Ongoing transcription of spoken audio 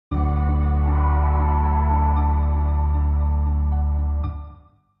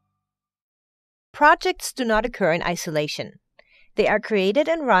Projects do not occur in isolation. They are created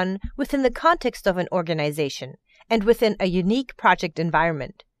and run within the context of an organization and within a unique project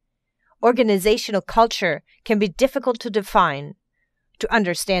environment. Organizational culture can be difficult to define. To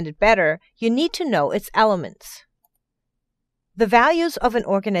understand it better, you need to know its elements. The values of an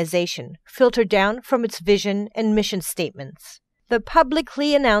organization filter down from its vision and mission statements, the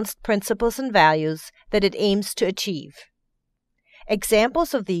publicly announced principles and values that it aims to achieve.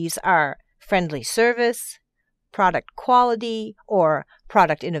 Examples of these are friendly service, product quality or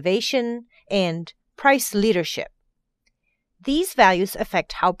product innovation, and price leadership. These values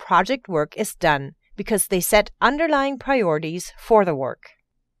affect how project work is done because they set underlying priorities for the work.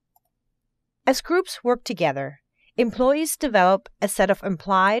 As groups work together, employees develop a set of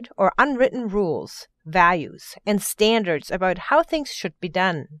implied or unwritten rules, values, and standards about how things should be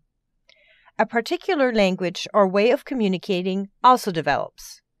done. A particular language or way of communicating also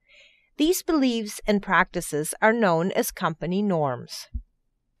develops. These beliefs and practices are known as company norms.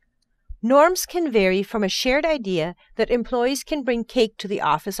 Norms can vary from a shared idea that employees can bring cake to the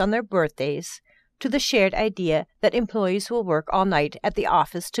office on their birthdays to the shared idea that employees will work all night at the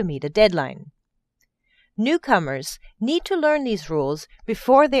office to meet a deadline. Newcomers need to learn these rules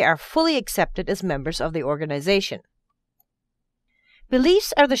before they are fully accepted as members of the organization.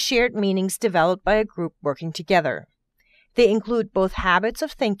 Beliefs are the shared meanings developed by a group working together. They include both habits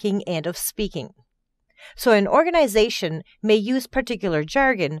of thinking and of speaking. So an organization may use particular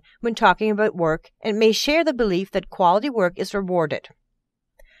jargon when talking about work and may share the belief that quality work is rewarded.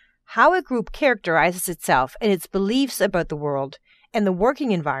 How a group characterizes itself and its beliefs about the world and the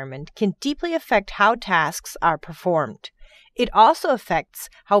working environment can deeply affect how tasks are performed. It also affects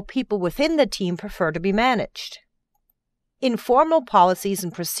how people within the team prefer to be managed. Informal policies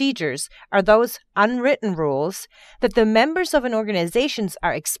and procedures are those unwritten rules that the members of an organization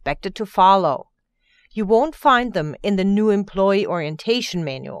are expected to follow. You won't find them in the new employee orientation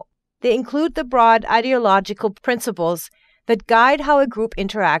manual. They include the broad ideological principles that guide how a group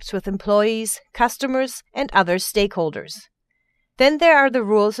interacts with employees, customers, and other stakeholders. Then there are the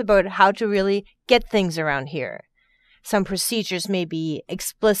rules about how to really get things around here. Some procedures may be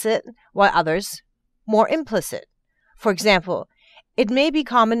explicit, while others more implicit. For example, it may be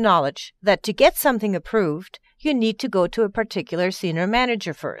common knowledge that to get something approved, you need to go to a particular senior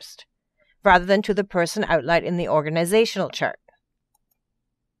manager first, rather than to the person outlined in the organizational chart.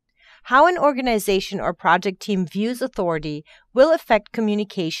 How an organization or project team views authority will affect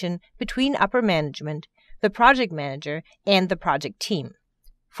communication between upper management, the project manager, and the project team.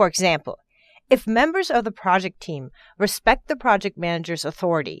 For example, if members of the project team respect the project manager's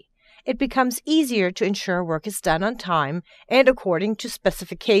authority, it becomes easier to ensure work is done on time and according to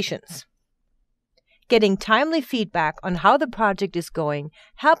specifications. Getting timely feedback on how the project is going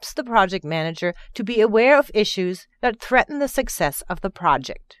helps the project manager to be aware of issues that threaten the success of the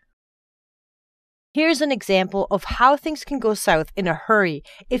project. Here's an example of how things can go south in a hurry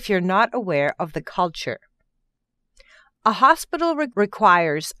if you're not aware of the culture. A hospital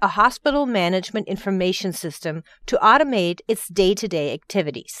requires a hospital management information system to automate its day-to-day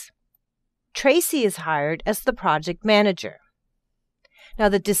activities. Tracy is hired as the project manager. Now,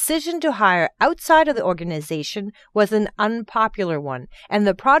 the decision to hire outside of the organization was an unpopular one, and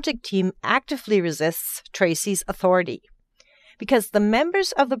the project team actively resists Tracy's authority. Because the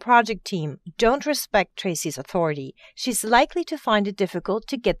members of the project team don't respect Tracy's authority, she's likely to find it difficult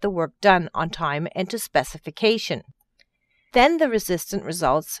to get the work done on time and to specification. Then the resistance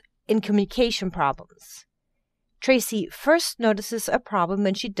results in communication problems. Tracy first notices a problem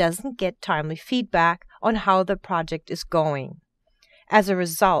when she doesn't get timely feedback on how the project is going. As a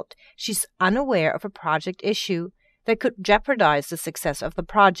result, she's unaware of a project issue that could jeopardize the success of the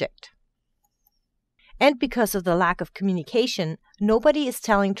project. And because of the lack of communication, nobody is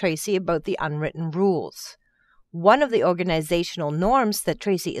telling Tracy about the unwritten rules. One of the organizational norms that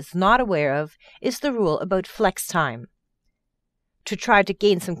Tracy is not aware of is the rule about flex time. To try to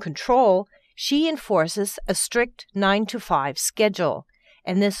gain some control, she enforces a strict 9-to-5 schedule,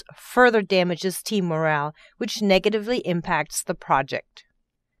 and this further damages team morale, which negatively impacts the project.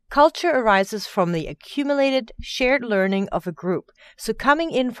 Culture arises from the accumulated, shared learning of a group, so coming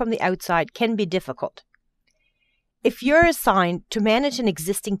in from the outside can be difficult. If you're assigned to manage an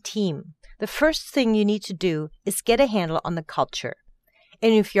existing team, the first thing you need to do is get a handle on the culture.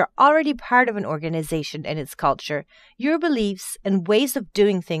 And if you're already part of an organization and its culture, your beliefs and ways of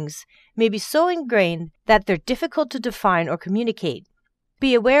doing things may be so ingrained that they're difficult to define or communicate.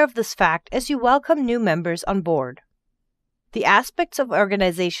 Be aware of this fact as you welcome new members on board. The aspects of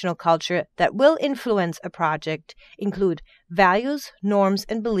organizational culture that will influence a project include values, norms,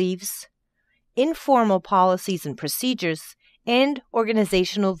 and beliefs, informal policies and procedures, and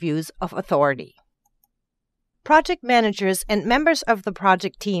organizational views of authority. Project managers and members of the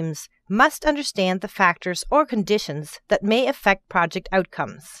project teams must understand the factors or conditions that may affect project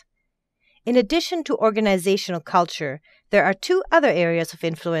outcomes. In addition to organizational culture, there are two other areas of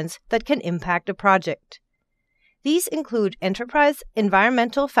influence that can impact a project. These include enterprise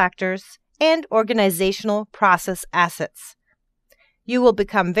environmental factors and organizational process assets. You will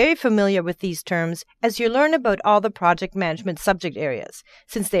become very familiar with these terms as you learn about all the project management subject areas,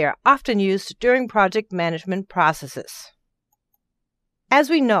 since they are often used during project management processes. As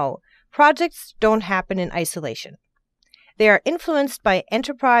we know, projects don't happen in isolation. They are influenced by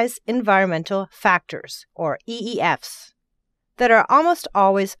enterprise environmental factors, or EEFs, that are almost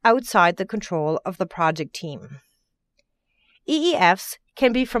always outside the control of the project team. EEFs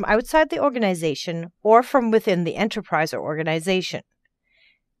can be from outside the organization or from within the enterprise or organization.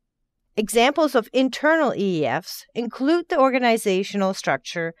 Examples of internal EEFs include the organizational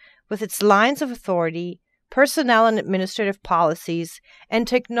structure with its lines of authority, personnel and administrative policies, and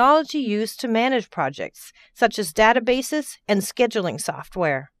technology used to manage projects, such as databases and scheduling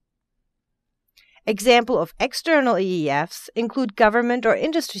software. Examples of external EEFs include government or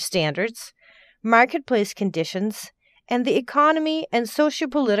industry standards, marketplace conditions, and the economy and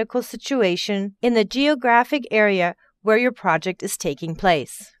socio-political situation in the geographic area where your project is taking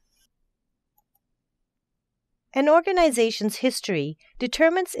place. An organization's history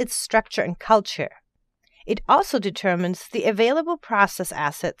determines its structure and culture. It also determines the available process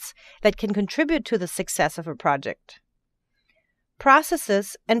assets that can contribute to the success of a project.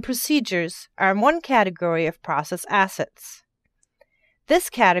 Processes and procedures are one category of process assets. This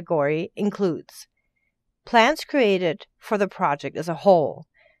category includes plans created for the project as a whole,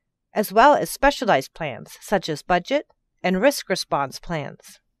 as well as specialized plans such as budget and risk response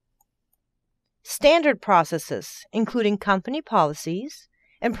plans. Standard processes, including company policies,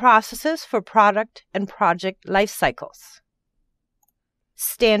 and processes for product and project life cycles.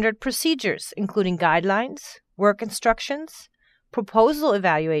 Standard procedures, including guidelines, work instructions, proposal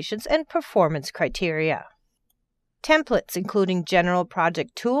evaluations, and performance criteria. Templates, including general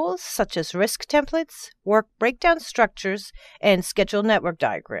project tools such as risk templates, work breakdown structures, and schedule network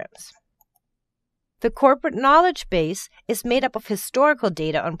diagrams. The corporate knowledge base is made up of historical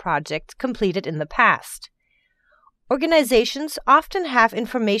data on projects completed in the past. Organizations often have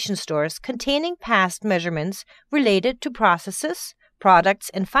information stores containing past measurements related to processes,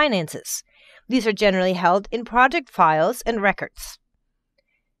 products, and finances. These are generally held in project files and records.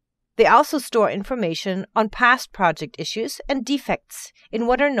 They also store information on past project issues and defects in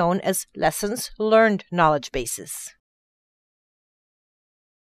what are known as lessons learned knowledge bases.